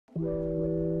Hey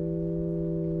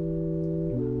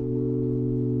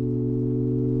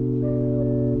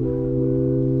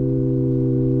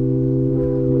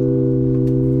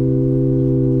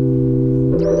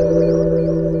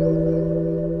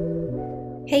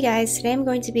guys, today I'm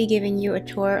going to be giving you a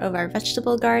tour of our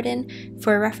vegetable garden.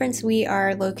 For reference, we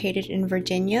are located in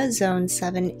Virginia, Zone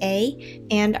 7A,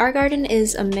 and our garden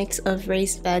is a mix of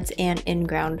raised beds and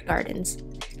in-ground gardens.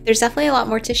 There's definitely a lot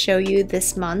more to show you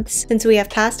this month since we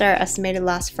have passed our estimated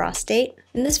last frost date.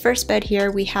 In this first bed here,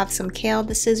 we have some kale.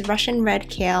 This is Russian red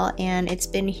kale, and it's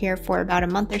been here for about a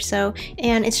month or so,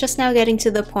 and it's just now getting to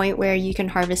the point where you can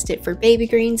harvest it for baby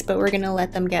greens, but we're going to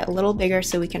let them get a little bigger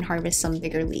so we can harvest some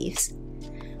bigger leaves.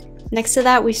 Next to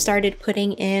that, we started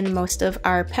putting in most of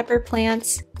our pepper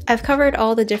plants. I've covered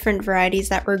all the different varieties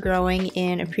that we're growing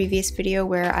in a previous video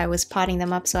where I was potting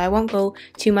them up, so I won't go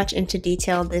too much into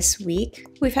detail this week.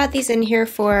 We've had these in here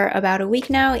for about a week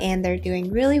now, and they're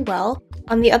doing really well.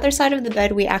 On the other side of the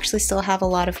bed, we actually still have a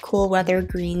lot of cool weather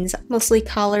greens, mostly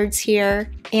collards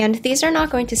here. And these are not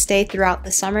going to stay throughout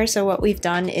the summer, so what we've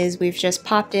done is we've just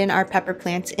popped in our pepper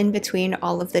plants in between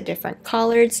all of the different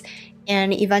collards.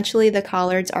 And eventually the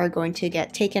collards are going to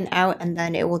get taken out, and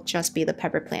then it will just be the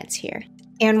pepper plants here.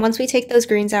 And once we take those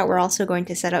greens out, we're also going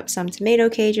to set up some tomato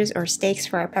cages or stakes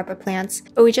for our pepper plants.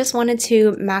 But we just wanted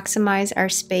to maximize our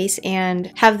space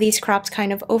and have these crops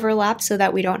kind of overlap so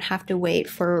that we don't have to wait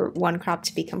for one crop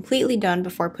to be completely done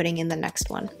before putting in the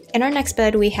next one. In our next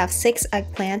bed, we have 6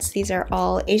 eggplants. These are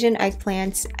all Asian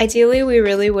eggplants. Ideally, we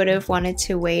really would have wanted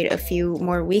to wait a few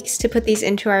more weeks to put these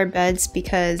into our beds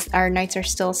because our nights are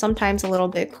still sometimes a little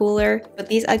bit cooler. But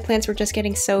these eggplants were just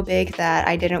getting so big that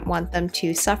I didn't want them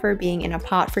to suffer being in a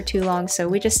pot for too long, so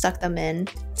we just stuck them in.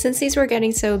 Since these were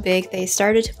getting so big, they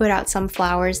started to put out some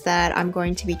flowers that I'm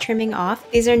going to be trimming off.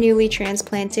 These are newly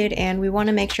transplanted, and we want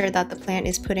to make sure that the plant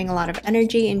is putting a lot of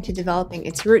energy into developing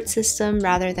its root system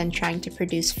rather than trying to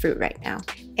produce fruit right now.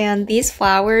 And these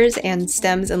flowers and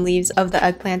stems and leaves of the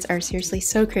eggplants are seriously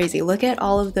so crazy. Look at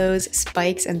all of those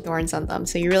spikes and thorns on them,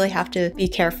 so you really have to be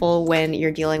careful when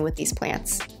you're dealing with these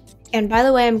plants. And by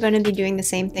the way, I'm going to be doing the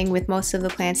same thing with most of the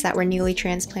plants that we're newly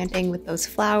transplanting with those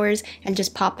flowers and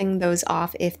just popping those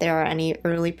off if there are any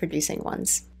early producing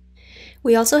ones.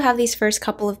 We also have these first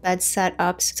couple of beds set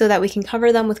up so that we can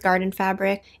cover them with garden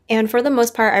fabric, and for the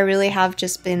most part I really have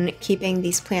just been keeping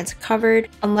these plants covered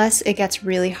unless it gets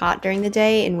really hot during the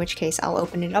day, in which case I'll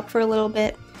open it up for a little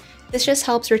bit. This just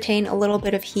helps retain a little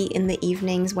bit of heat in the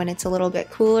evenings when it's a little bit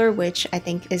cooler, which I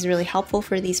think is really helpful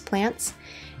for these plants.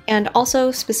 And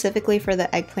also specifically for the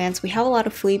eggplants, we have a lot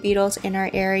of flea beetles in our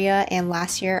area, and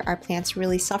last year our plants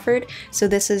really suffered, so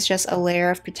this is just a layer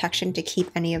of protection to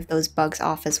keep any of those bugs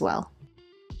off as well.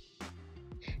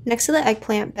 Next to the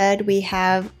eggplant bed, we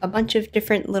have a bunch of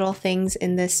different little things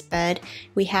in this bed.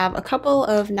 We have a couple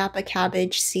of Napa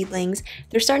cabbage seedlings.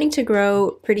 They're starting to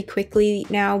grow pretty quickly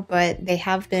now, but they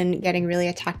have been getting really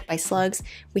attacked by slugs.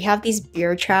 We have these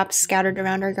beer traps scattered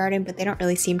around our garden, but they don't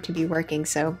really seem to be working,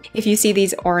 so if you see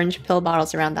these orange pill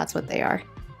bottles around, that's what they are.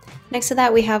 Next to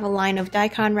that, we have a line of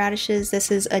daikon radishes.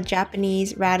 This is a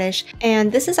Japanese radish,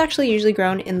 and this is actually usually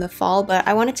grown in the fall, but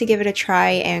I wanted to give it a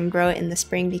try and grow it in the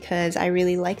spring because I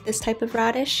really like this type of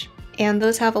radish. And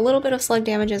those have a little bit of slug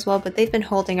damage as well, but they've been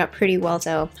holding up pretty well,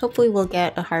 so hopefully we'll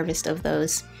get a harvest of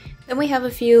those. Then we have a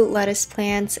few lettuce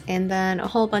plants and then a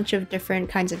whole bunch of different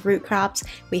kinds of root crops.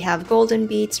 We have golden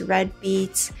beets, red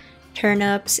beets,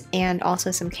 turnips, and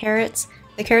also some carrots.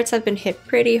 The carrots have been hit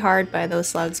pretty hard by those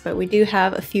slugs, but we do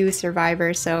have a few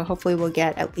survivors, so hopefully we'll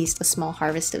get at least a small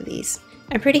harvest of these.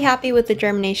 I'm pretty happy with the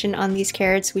germination on these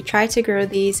carrots. We tried to grow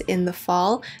these in the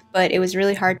fall, but it was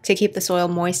really hard to keep the soil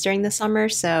moist during the summer,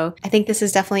 so I think this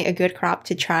is definitely a good crop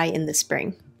to try in the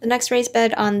spring. The next raised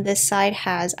bed on this side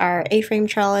has our A-frame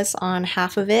trellis on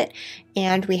half of it,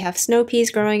 and we have snow peas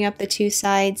growing up the two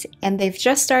sides, and they've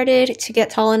just started to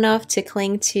get tall enough to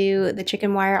cling to the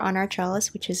chicken wire on our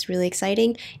trellis, which is really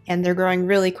exciting, and they're growing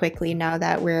really quickly now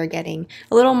that we're getting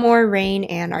a little more rain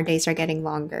and our days are getting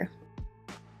longer.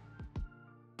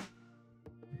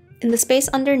 In the space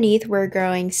underneath, we're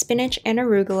growing spinach and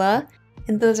arugula,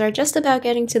 and those are just about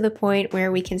getting to the point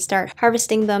where we can start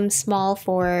harvesting them small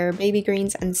for baby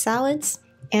greens and salads.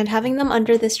 And having them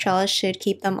under this trellis should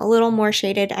keep them a little more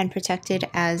shaded and protected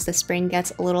as the spring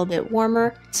gets a little bit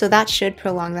warmer, so that should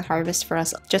prolong the harvest for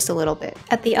us just a little bit.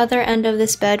 At the other end of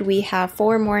this bed, we have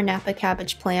 4 more Napa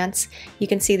cabbage plants. You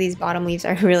can see these bottom leaves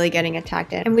are really getting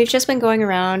attacked, and we've just been going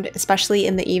around, especially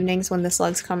in the evenings when the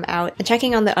slugs come out, and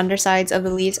checking on the undersides of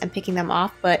the leaves and picking them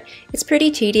off, but it's pretty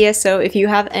tedious, so if you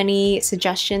have any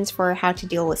suggestions for how to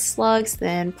deal with slugs,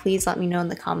 then please let me know in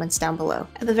the comments down below.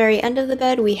 At the very end of the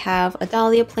bed, we have a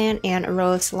dahlia dahlia plant and a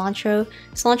row of cilantro.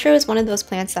 Cilantro is one of those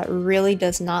plants that really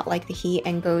does not like the heat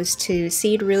and goes to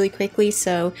seed really quickly,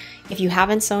 so if you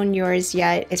haven't sown yours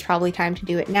yet, it's probably time to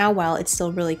do it now while it's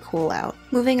still really cool out.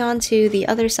 Moving on to the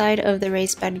other side of the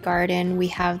raised bed garden, we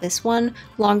have this one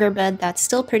longer bed that's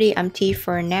still pretty empty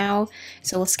for now,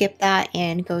 so we'll skip that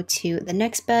and go to the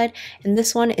next bed, and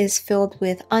this one is filled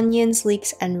with onions,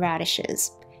 leeks, and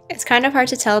radishes. It's kind of hard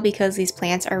to tell because these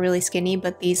plants are really skinny,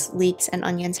 but these leeks and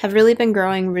onions have really been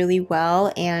growing really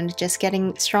well and just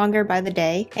getting stronger by the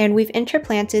day. And we've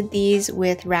interplanted these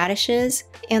with radishes,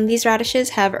 and these radishes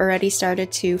have already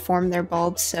started to form their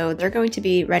bulbs, so they're going to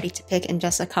be ready to pick in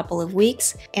just a couple of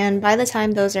weeks. And by the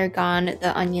time those are gone,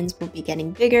 the onions will be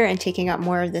getting bigger and taking up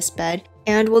more of this bed.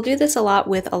 And we'll do this a lot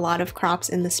with a lot of crops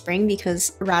in the spring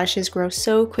because radishes grow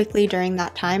so quickly during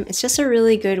that time. It's just a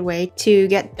really good way to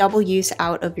get double use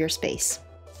out of your space.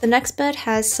 The next bed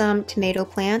has some tomato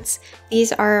plants.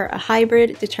 These are a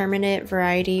hybrid determinate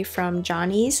variety from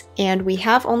Johnny's, and we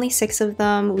have only 6 of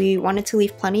them. We wanted to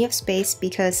leave plenty of space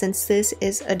because since this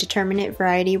is a determinate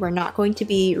variety, we're not going to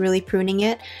be really pruning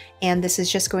it, and this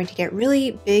is just going to get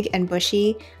really big and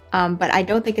bushy. But I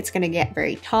don't think it's going to get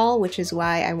very tall, which is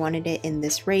why I wanted it in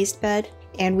this raised bed.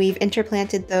 And we've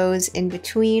interplanted those in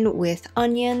between with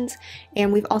onions,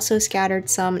 and we've also scattered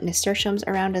some nasturtiums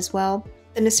around as well.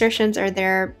 The nasturtiums are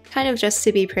there kind of just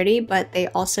to be pretty, but they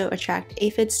also attract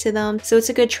aphids to them, so it's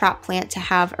a good trap plant to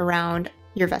have around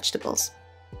your vegetables.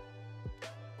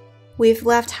 We've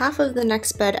left half of the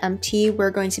next bed empty.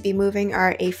 We're going to be moving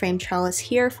our A-frame trellis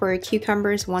here for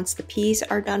cucumbers once the peas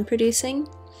are done producing.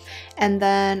 And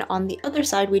then on the other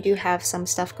side, we do have some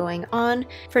stuff going on.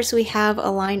 First, we have a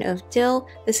line of dill.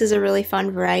 This is a really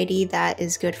fun variety that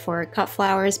is good for cut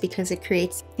flowers because it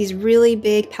creates these really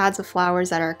big pads of flowers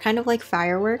that are kind of like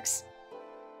fireworks.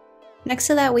 Next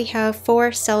to that, we have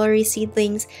 4 celery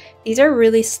seedlings. These are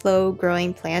really slow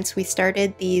growing plants. We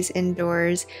started these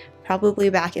indoors probably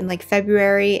back in like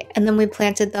February, and then we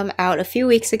planted them out a few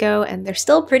weeks ago, and they're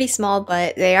still pretty small,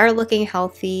 but they are looking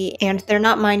healthy and they're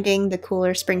not minding the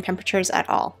cooler spring temperatures at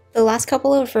all. The last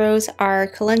couple of rows are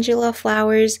calendula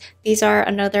flowers. These are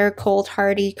another cold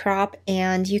hardy crop,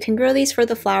 and you can grow these for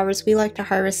the flowers. We like to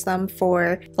harvest them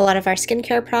for a lot of our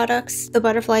skincare products. The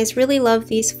butterflies really love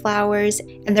these flowers,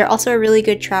 and they're also a really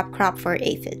good trap crop for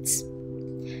aphids.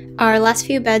 Our last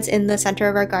few beds in the center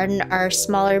of our garden are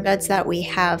smaller beds that we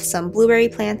have some blueberry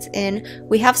plants in.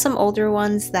 We have some older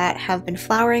ones that have been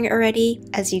flowering already,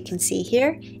 as you can see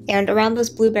here. And around those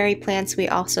blueberry plants, we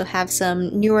also have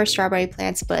some newer strawberry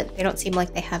plants, but they don't seem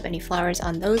like they have any flowers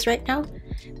on those right now.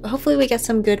 But hopefully we get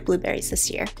some good blueberries this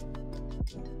year.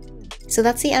 So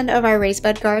that's the end of our raised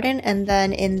bed garden, and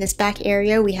then in this back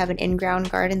area we have an in-ground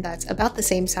garden that's about the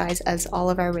same size as all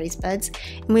of our raised beds,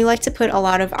 and we like to put a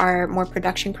lot of our more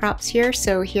production crops here.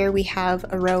 So here we have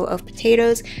a row of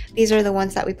potatoes. These are the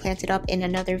ones that we planted up in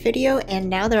another video, and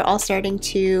now they're all starting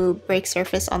to break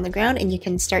surface on the ground and you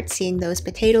can start seeing those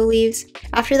potato leaves.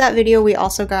 After that video, we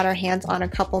also got our hands on a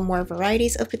couple more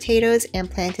varieties of potatoes and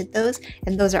planted those,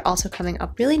 and those are also coming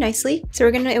up really nicely. So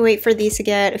we're going to wait for these to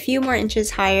get a few more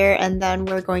inches higher, and then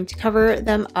we're going to cover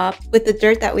them up with the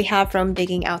dirt that we have from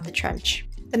digging out the trench.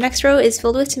 The next row is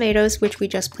filled with tomatoes, which we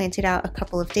just planted out a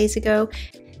couple of days ago.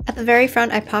 At the very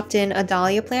front, I popped in a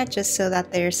dahlia plant just so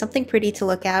that there's something pretty to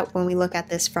look at when we look at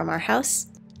this from our house.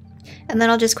 And then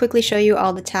I'll just quickly show you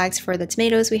all the tags for the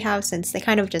tomatoes we have, since they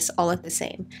kind of just all look the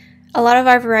same. A lot of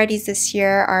our varieties this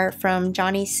year are from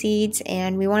Johnny's seeds,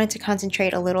 and we wanted to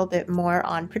concentrate a little bit more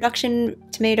on production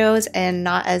tomatoes and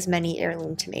not as many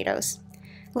heirloom tomatoes.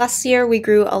 Last year we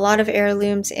grew a lot of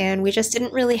heirlooms, and we just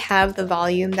didn't really have the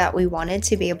volume that we wanted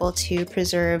to be able to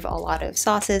preserve a lot of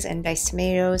sauces and diced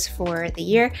tomatoes for the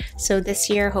year. So this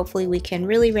year hopefully we can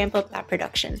really ramp up that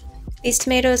production. These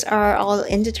tomatoes are all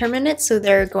indeterminate, so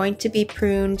they're going to be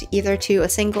pruned either to a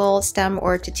single stem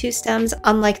or to 2 stems,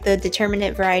 unlike the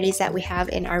determinate varieties that we have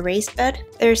in our raised bed.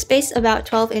 They're spaced about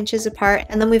 12 inches apart,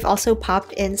 and then we've also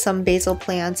popped in some basil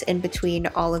plants in between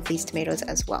all of these tomatoes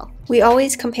as well. We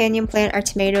always companion plant our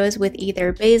tomatoes with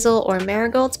either basil or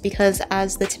marigolds because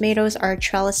as the tomatoes are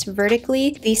trellised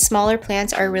vertically, these smaller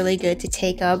plants are really good to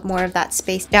take up more of that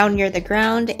space down near the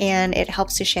ground, and it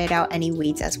helps to shade out any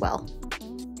weeds as well.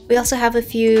 We also have a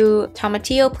few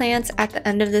tomatillo plants at the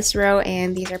end of this row,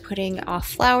 and these are putting off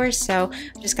flowers, so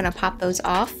I'm just going to pop those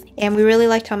off. And we really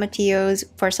like tomatillos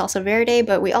for salsa verde,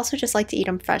 but we also just like to eat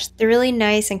them fresh. They're really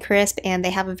nice and crisp, and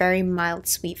they have a very mild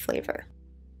sweet flavor.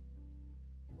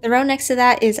 The row next to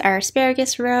that is our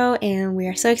asparagus row, and we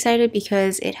are so excited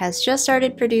because it has just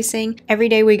started producing. Every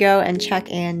day we go and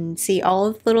check and see all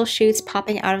of the little shoots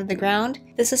popping out of the ground.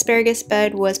 This asparagus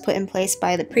bed was put in place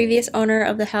by the previous owner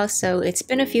of the house, so it's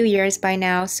been a few years by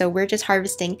now, so we're just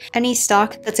harvesting any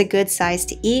stalk that's a good size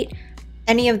to eat.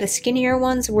 Any of the skinnier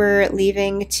ones we're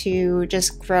leaving to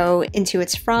just grow into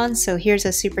its fronds. So here's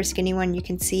a super skinny one you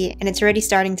can see, and it's already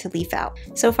starting to leaf out.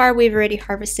 So far we've already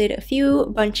harvested a few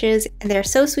bunches, and they're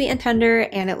so sweet and tender,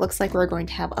 and it looks like we're going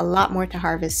to have a lot more to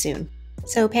harvest soon.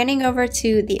 So panning over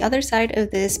to the other side of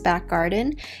this back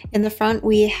garden, in the front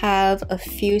we have a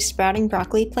few sprouting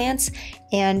broccoli plants,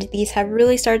 and these have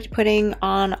really started putting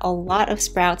on a lot of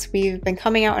sprouts. We've been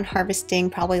coming out and harvesting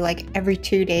probably like every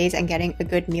 2 days and getting a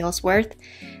good meal's worth.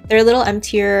 They're a little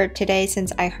emptier today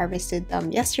since I harvested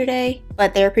them yesterday,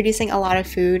 but they're producing a lot of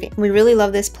food. We really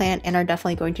love this plant and are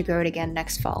definitely going to grow it again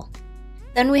next fall.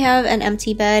 Then we have an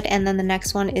empty bed, and then the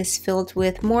next one is filled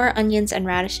with more onions and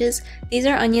radishes. These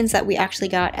are onions that we actually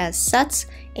got as sets,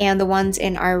 and the ones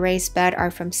in our raised bed are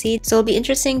from seed. So it'll be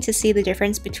interesting to see the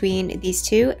difference between these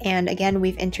two, and again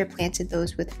we've interplanted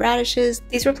those with radishes.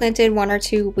 These were planted 1 or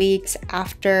 2 weeks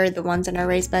after the ones in our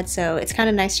raised bed, so it's kind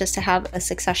of nice just to have a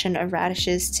succession of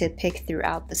radishes to pick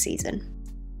throughout the season.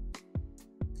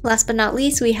 Last but not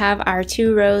least, we have our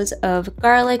 2 rows of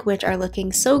garlic, which are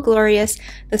looking so glorious.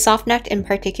 The soft-necked in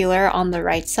particular on the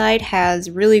right side has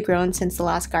really grown since the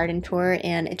last garden tour,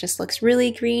 and it just looks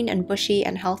really green and bushy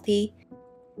and healthy.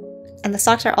 And the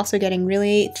stalks are also getting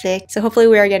really thick, so hopefully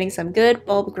we are getting some good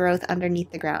bulb growth underneath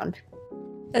the ground.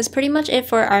 That's pretty much it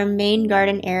for our main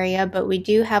garden area, but we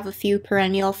do have a few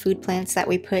perennial food plants that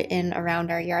we put in around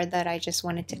our yard that I just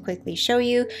wanted to quickly show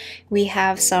you. We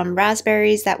have some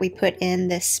raspberries that we put in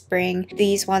this spring.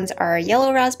 These ones are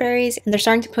yellow raspberries, and they're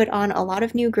starting to put on a lot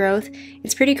of new growth.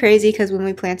 It's pretty crazy because when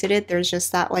we planted it, there's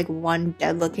just that like one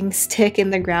dead looking stick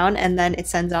in the ground, and then it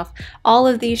sends off all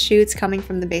of these shoots coming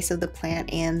from the base of the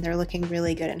plant, and they're looking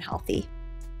really good and healthy.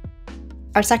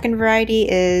 Our second variety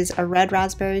is a red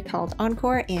raspberry called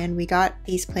Encore, and we got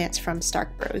these plants from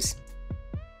Stark Bros.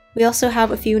 We also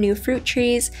have a few new fruit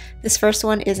trees. This first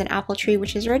one is an apple tree,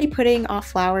 which is already putting off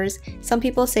flowers. Some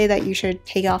people say that you should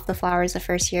take off the flowers the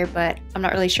first year, but I'm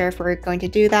not really sure if we're going to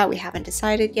do that. We haven't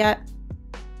decided yet.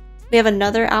 We have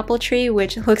another apple tree,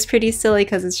 which looks pretty silly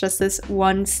because it's just this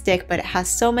one stick, but it has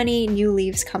so many new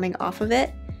leaves coming off of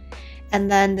it. And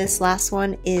then this last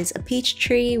one is a peach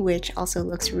tree, which also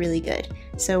looks really good.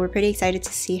 So we're pretty excited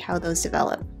to see how those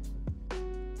develop.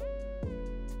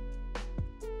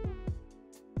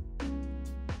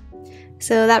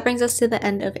 So that brings us to the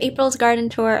end of April's garden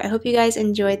tour. I hope you guys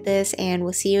enjoyed this, and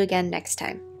we'll see you again next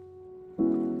time.